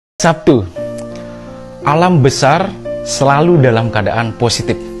Sabtu, alam besar selalu dalam keadaan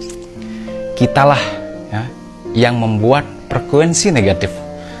positif. Kitalah ya, yang membuat frekuensi negatif.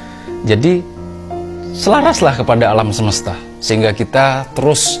 Jadi selaraslah kepada alam semesta, sehingga kita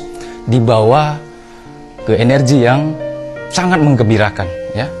terus dibawa ke energi yang sangat menggembirakan,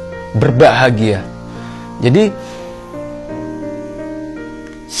 ya, berbahagia. Jadi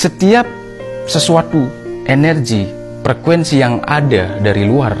setiap sesuatu energi frekuensi yang ada dari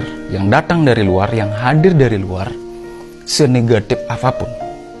luar, yang datang dari luar, yang hadir dari luar, senegatif apapun,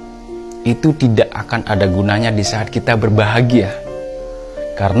 itu tidak akan ada gunanya di saat kita berbahagia.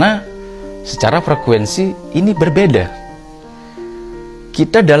 Karena secara frekuensi ini berbeda.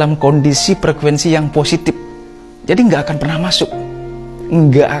 Kita dalam kondisi frekuensi yang positif, jadi nggak akan pernah masuk,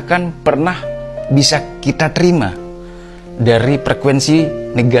 nggak akan pernah bisa kita terima dari frekuensi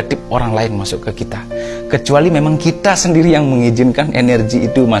negatif orang lain masuk ke kita, kecuali memang kita sendiri yang mengizinkan energi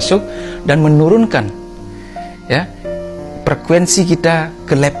itu masuk dan menurunkan ya frekuensi kita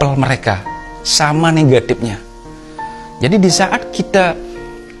ke level mereka sama negatifnya. Jadi di saat kita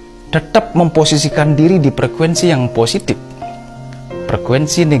tetap memposisikan diri di frekuensi yang positif,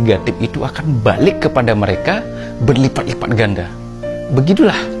 frekuensi negatif itu akan balik kepada mereka berlipat-lipat ganda.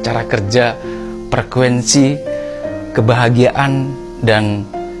 Begitulah cara kerja frekuensi kebahagiaan dan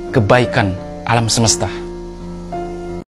kebaikan alam semesta.